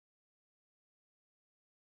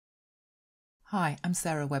Hi, I'm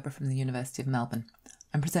Sarah Webber from the University of Melbourne.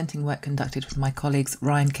 I'm presenting work conducted with my colleagues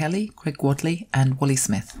Ryan Kelly, Craig Wadley and Wally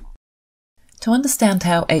Smith. To understand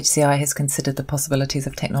how HCI has considered the possibilities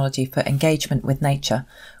of technology for engagement with nature,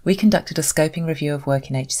 we conducted a scoping review of work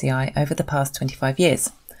in HCI over the past 25 years.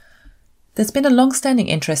 There's been a long-standing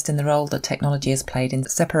interest in the role that technology has played in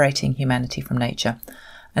separating humanity from nature,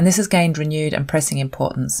 and this has gained renewed and pressing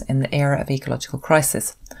importance in the era of ecological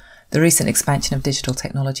crisis. The recent expansion of digital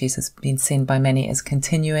technologies has been seen by many as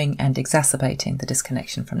continuing and exacerbating the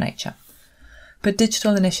disconnection from nature. But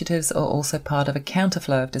digital initiatives are also part of a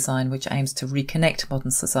counterflow of design which aims to reconnect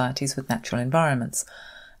modern societies with natural environments.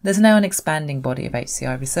 There's now an expanding body of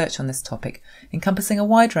HCI research on this topic, encompassing a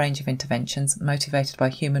wide range of interventions motivated by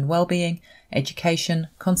human well-being, education,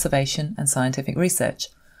 conservation and scientific research.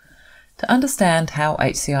 To understand how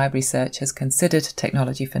HCI research has considered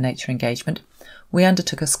technology for nature engagement, we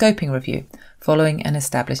undertook a scoping review following an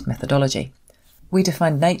established methodology. We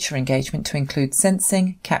defined nature engagement to include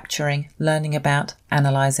sensing, capturing, learning about,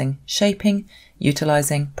 analysing, shaping,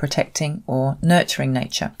 utilising, protecting or nurturing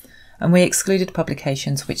nature, and we excluded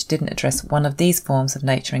publications which didn't address one of these forms of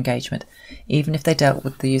nature engagement, even if they dealt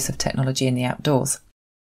with the use of technology in the outdoors.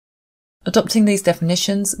 Adopting these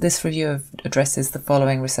definitions, this review addresses the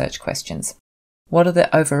following research questions. What are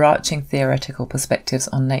the overarching theoretical perspectives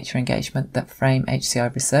on nature engagement that frame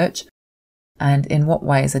HCI research? And in what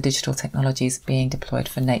ways are digital technologies being deployed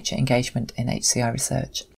for nature engagement in HCI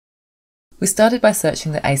research? We started by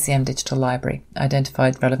searching the ACM Digital Library,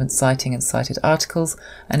 identified relevant citing and cited articles,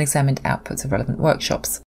 and examined outputs of relevant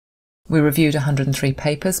workshops. We reviewed 103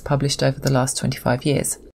 papers published over the last 25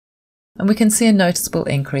 years. And we can see a noticeable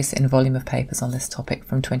increase in volume of papers on this topic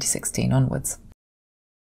from 2016 onwards.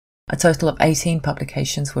 A total of 18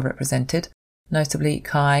 publications were represented, notably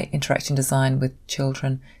CHI, Interaction Design with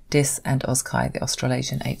Children, DIS and AusCHI, the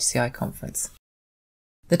Australasian HCI Conference.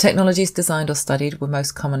 The technologies designed or studied were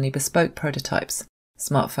most commonly bespoke prototypes.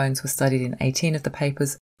 Smartphones were studied in 18 of the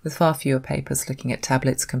papers, with far fewer papers looking at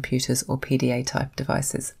tablets, computers or PDA-type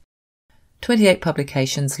devices. 28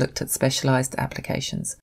 publications looked at specialised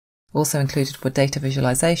applications. Also included were data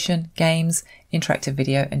visualization, games, interactive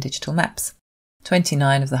video and digital maps.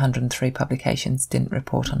 29 of the 103 publications didn't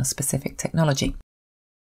report on a specific technology.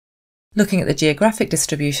 Looking at the geographic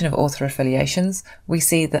distribution of author affiliations, we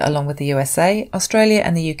see that along with the USA, Australia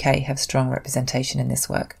and the UK have strong representation in this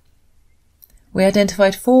work. We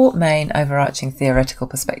identified four main overarching theoretical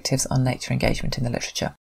perspectives on nature engagement in the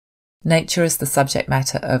literature. Nature as the subject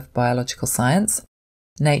matter of biological science,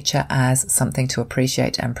 nature as something to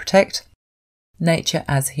appreciate and protect, nature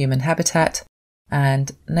as human habitat,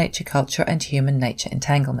 and nature culture and human nature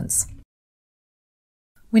entanglements.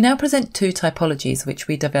 We now present two typologies which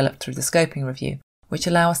we developed through the scoping review, which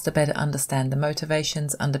allow us to better understand the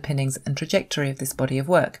motivations, underpinnings and trajectory of this body of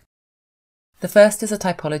work. The first is a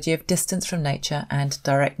typology of distance from nature and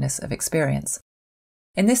directness of experience.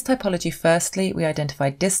 In this typology, firstly, we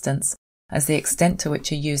identified distance as the extent to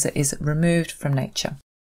which a user is removed from nature.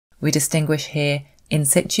 We distinguish here in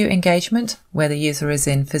situ engagement, where the user is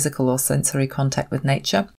in physical or sensory contact with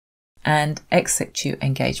nature, and ex situ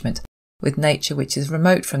engagement, with nature which is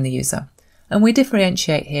remote from the user. And we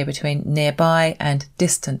differentiate here between nearby and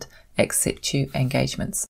distant ex situ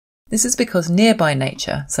engagements. This is because nearby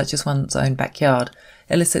nature, such as one's own backyard,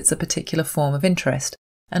 elicits a particular form of interest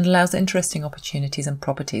and allows interesting opportunities and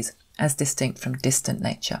properties as distinct from distant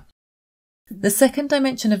nature. The second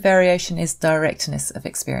dimension of variation is directness of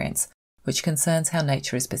experience, which concerns how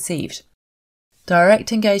nature is perceived.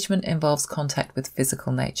 Direct engagement involves contact with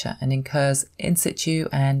physical nature and occurs in situ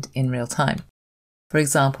and in real time. For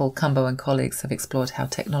example, Cumbo and colleagues have explored how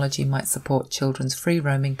technology might support children's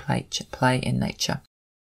free-roaming play in nature.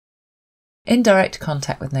 Indirect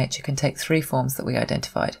contact with nature can take three forms that we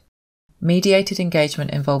identified. Mediated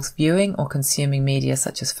engagement involves viewing or consuming media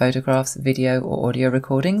such as photographs, video or audio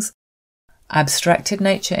recordings. Abstracted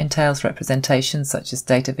nature entails representations such as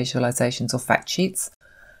data visualizations or fact sheets.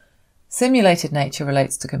 Simulated nature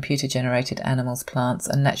relates to computer-generated animals, plants,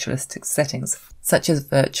 and naturalistic settings, such as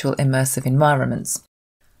virtual immersive environments.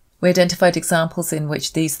 We identified examples in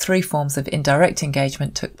which these three forms of indirect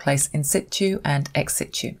engagement took place in situ and ex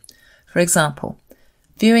situ. For example,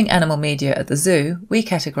 viewing animal media at the zoo we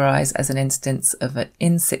categorise as an instance of an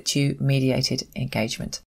in situ mediated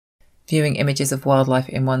engagement. Viewing images of wildlife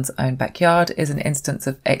in one's own backyard is an instance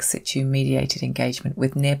of ex situ mediated engagement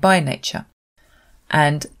with nearby nature.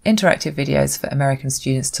 And interactive videos for American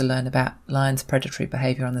students to learn about lions' predatory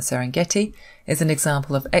behaviour on the Serengeti is an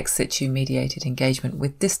example of ex situ mediated engagement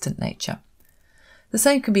with distant nature. The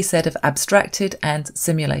same can be said of abstracted and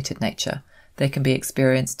simulated nature. They can be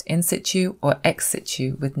experienced in situ or ex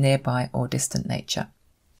situ with nearby or distant nature.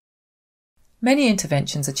 Many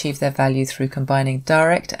interventions achieve their value through combining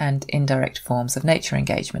direct and indirect forms of nature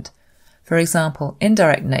engagement. For example,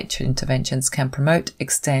 indirect nature interventions can promote,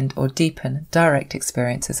 extend, or deepen direct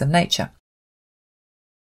experiences of nature.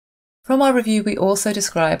 From our review, we also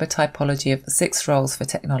describe a typology of 6 roles for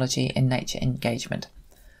technology in nature engagement.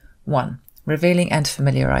 1. Revealing and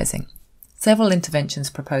familiarising. Several interventions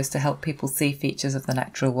propose to help people see features of the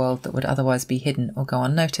natural world that would otherwise be hidden or go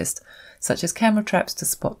unnoticed, such as camera traps to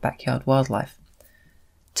spot backyard wildlife.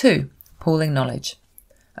 2. Pooling knowledge.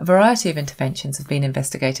 A variety of interventions have been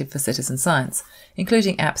investigated for citizen science,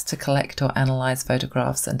 including apps to collect or analyse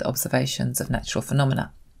photographs and observations of natural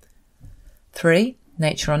phenomena. 3.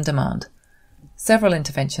 Nature on demand. Several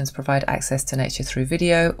interventions provide access to nature through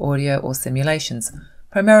video, audio, or simulations,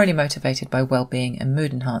 primarily motivated by well-being and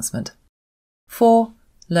mood enhancement. 4.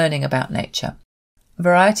 Learning about nature. A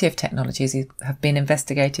variety of technologies have been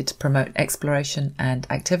investigated to promote exploration and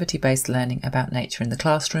activity-based learning about nature in the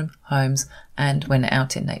classroom, homes, and when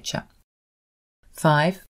out in nature.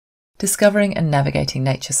 5. Discovering and navigating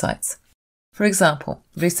nature sites. For example,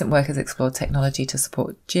 recent work has explored technology to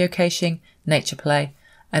support geocaching, nature play,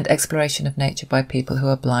 and exploration of nature by people who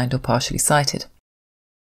are blind or partially sighted.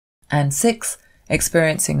 And 6.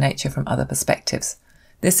 Experiencing nature from other perspectives.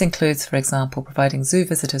 This includes, for example, providing zoo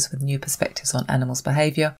visitors with new perspectives on animals'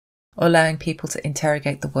 behaviour, or allowing people to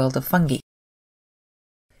interrogate the world of fungi.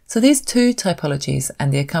 So these 2 typologies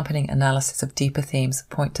and the accompanying analysis of deeper themes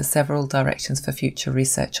point to several directions for future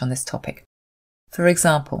research on this topic. For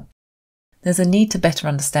example, there's a need to better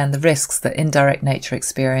understand the risks that indirect nature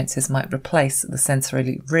experiences might replace the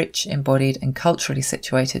sensorily rich, embodied and culturally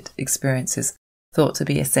situated experiences thought to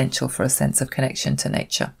be essential for a sense of connection to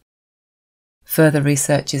nature. Further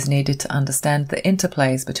research is needed to understand the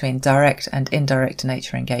interplays between direct and indirect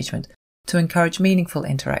nature engagement to encourage meaningful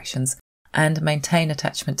interactions and maintain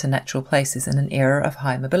attachment to natural places in an era of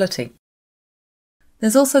high mobility.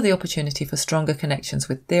 There's also the opportunity for stronger connections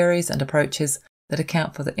with theories and approaches that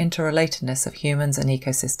account for the interrelatedness of humans and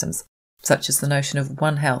ecosystems, such as the notion of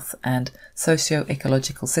One Health and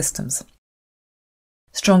socio-ecological systems.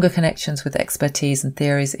 Stronger connections with expertise and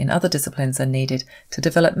theories in other disciplines are needed to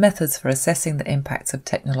develop methods for assessing the impacts of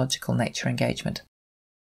technological nature engagement.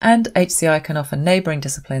 And HCI can offer neighbouring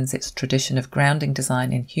disciplines its tradition of grounding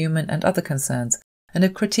design in human and other concerns and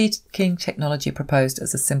of critiquing technology proposed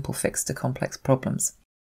as a simple fix to complex problems.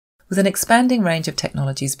 With an expanding range of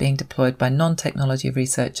technologies being deployed by non-technology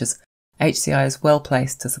researchers, HCI is well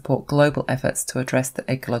placed to support global efforts to address the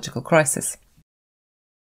ecological crisis.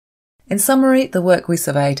 In summary, the work we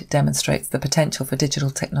surveyed demonstrates the potential for digital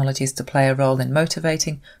technologies to play a role in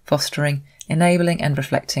motivating, fostering, enabling and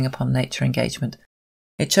reflecting upon nature engagement.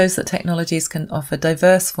 It shows that technologies can offer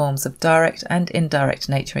diverse forms of direct and indirect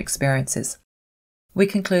nature experiences. We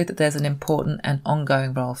conclude that there's an important and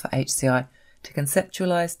ongoing role for HCI to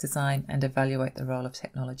conceptualise, design and evaluate the role of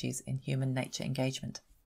technologies in human nature engagement.